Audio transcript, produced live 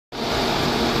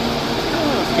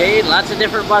Okay, lots of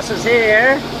different buses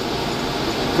here.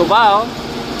 Cubao,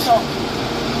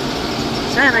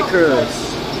 Santa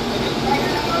Cruz.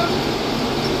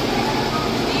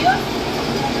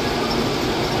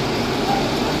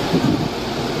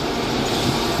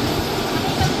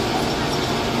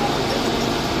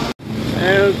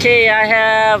 Okay, I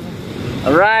have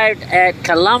arrived at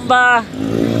Calamba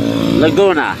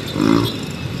Laguna.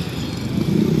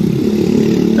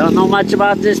 Don't know much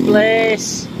about this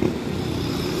place,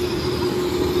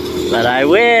 but I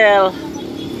will.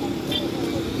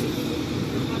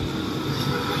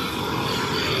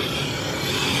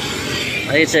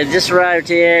 Like I said, just arrived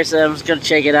here, so I'm just gonna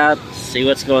check it out, see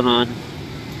what's going on.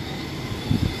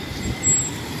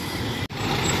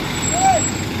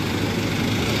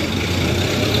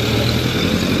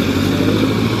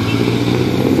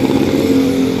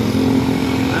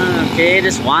 Okay,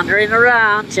 just wandering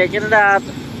around, checking it out.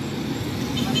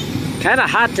 Kind of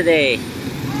hot today.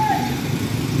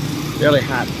 Really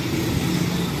hot.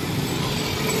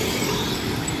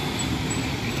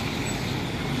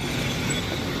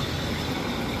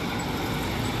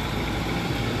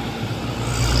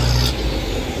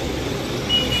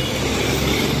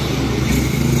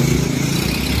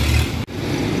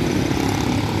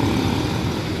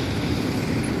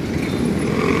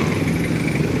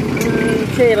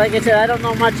 Okay, like I said, I don't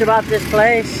know much about this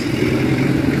place.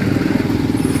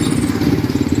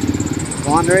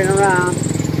 Wandering around.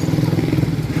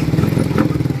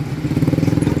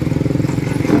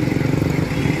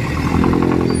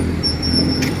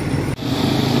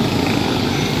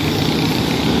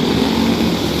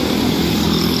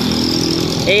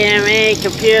 AMA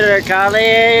Computer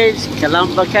College,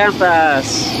 Calamba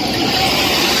campus.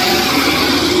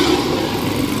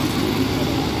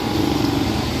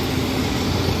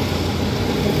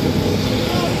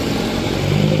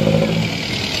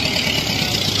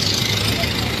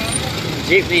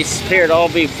 Jeepneys appear to all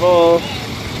be full.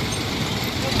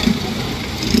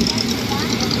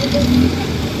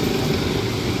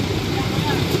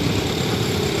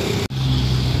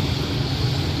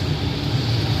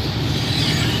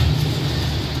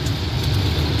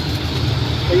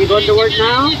 Are you going to work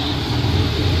now?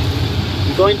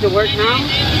 You going to work now?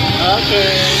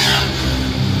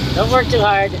 Okay. Don't work too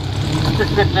hard.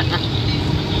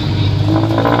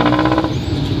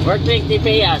 Work make they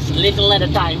pay us, little at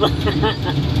a time.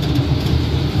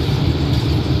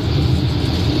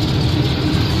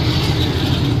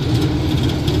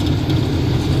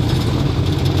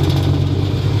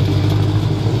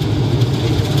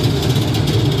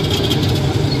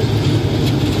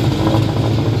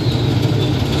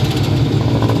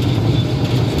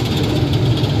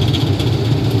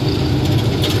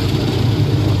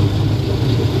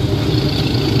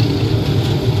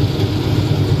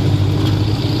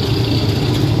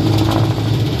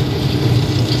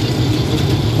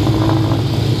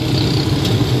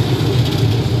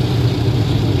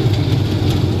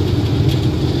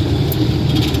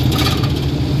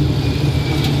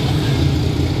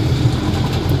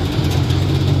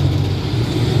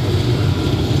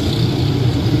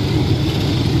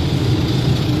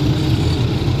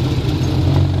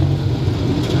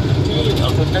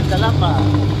 Calamba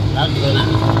Laguna.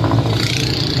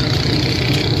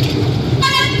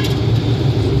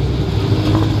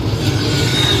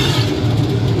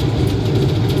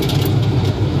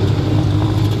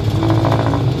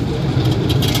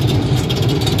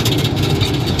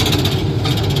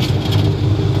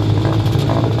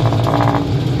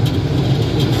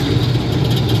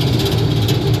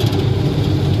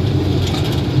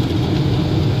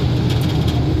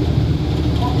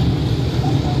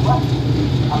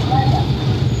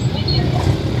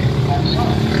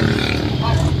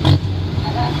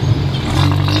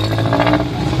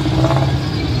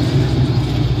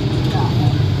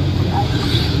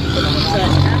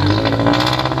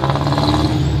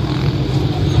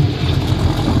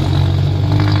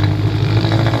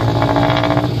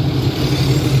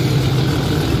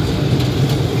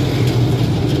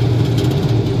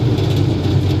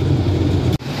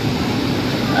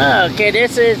 Okay,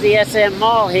 this is the SM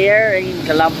Mall here in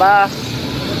Calamba.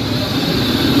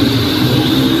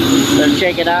 So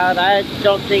check it out. I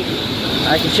don't think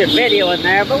I can shoot video in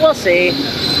there, but we'll see.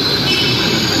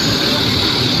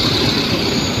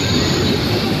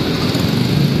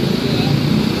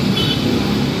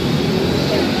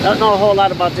 Don't know a whole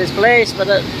lot about this place, but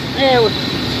yeah.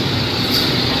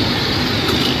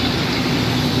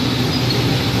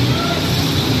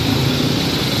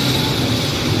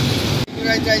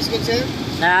 Alright guys, good sir?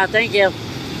 Nah, thank you.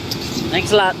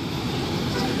 Thanks a lot.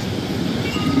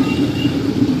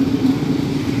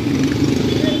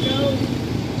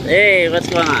 Hey, what's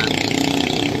going on?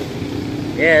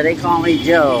 Yeah, they call me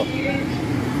Joe.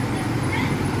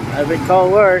 I've been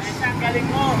called worse.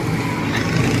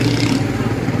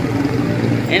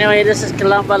 Anyway, this is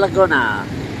Calamba Laguna.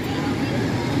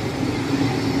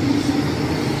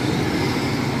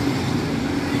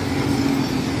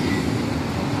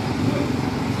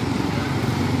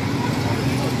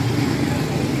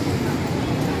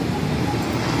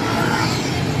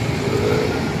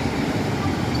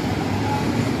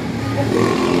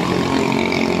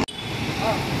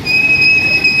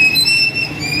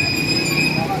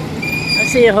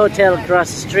 I see a hotel across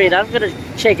the street. I'm gonna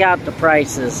check out the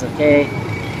prices, okay?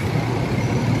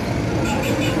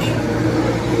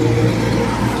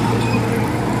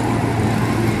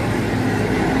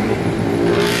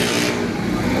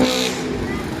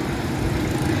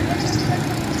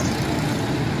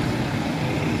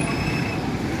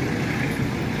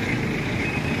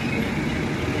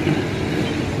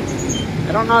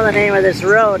 I don't know the name of this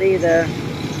road either.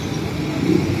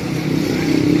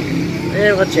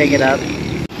 Yeah, we'll check it out.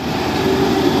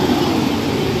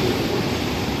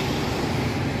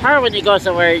 Hard when you go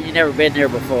somewhere you've never been there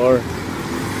before,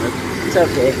 but it's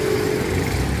okay.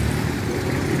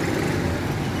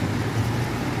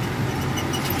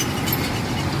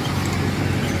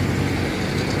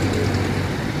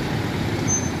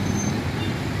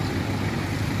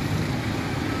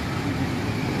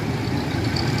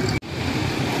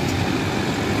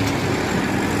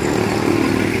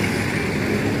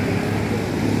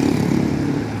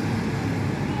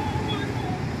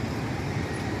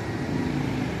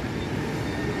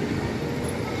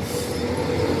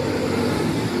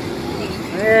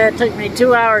 Yeah, it took me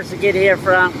 2 hours to get here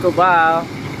from Cubao.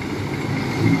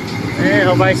 Yeah,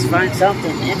 hope I find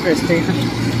something interesting.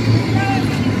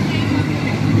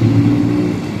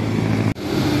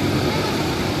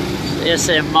 The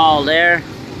SM Mall there.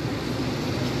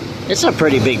 It's a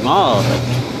pretty big mall.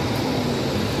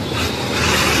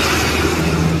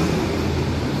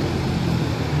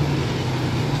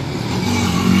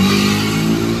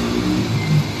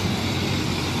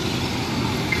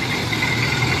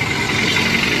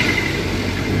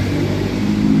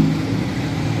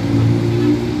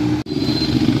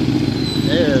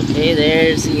 Okay,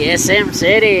 there's the SM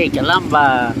City,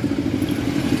 Calamba.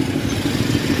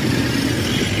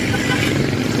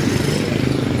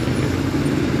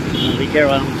 Be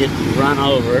careful I don't get run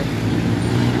over.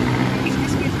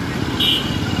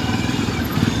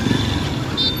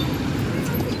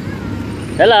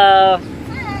 Hello.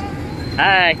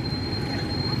 Hi.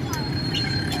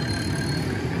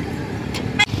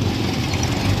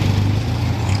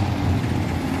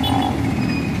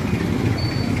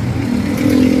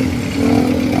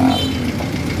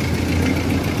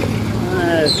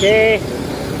 Okay,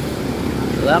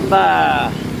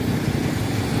 Calamba.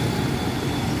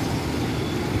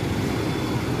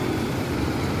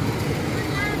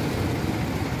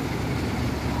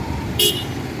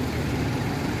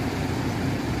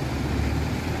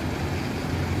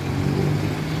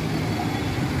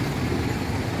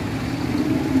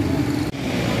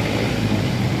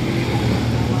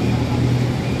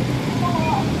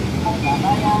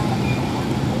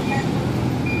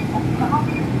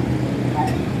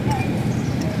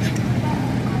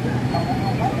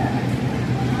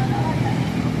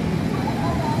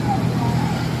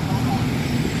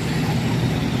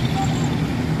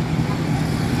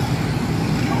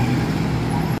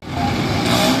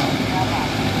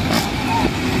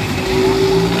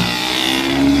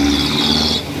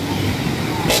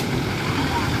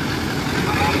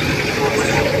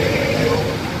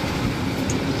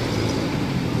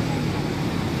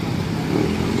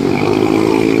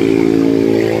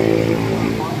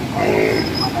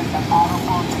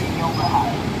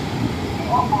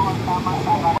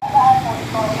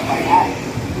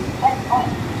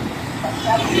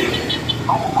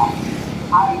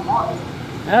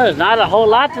 There's not a whole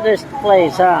lot to this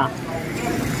place, huh?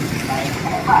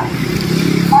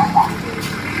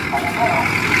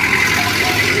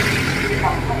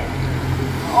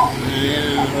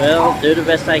 Yeah, well, do the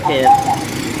best I can.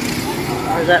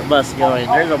 Where's that bus going?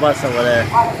 There's a bus over there.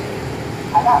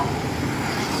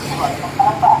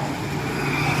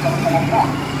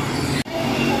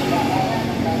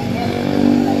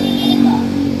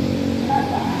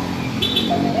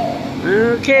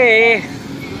 Okay.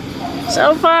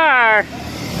 So far,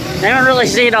 haven't really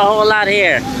seen a whole lot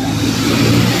here.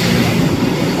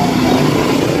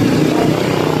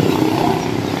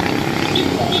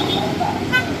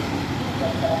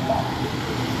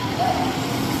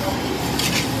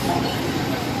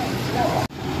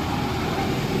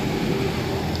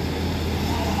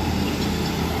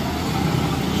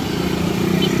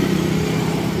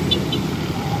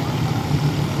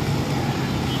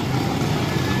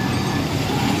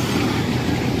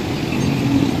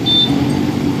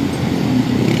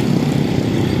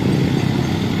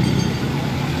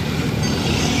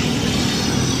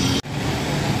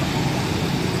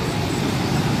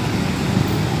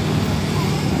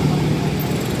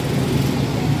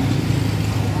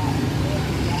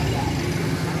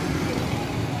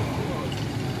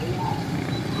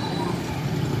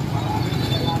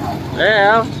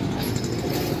 Well,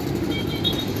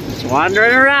 just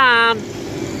wandering around.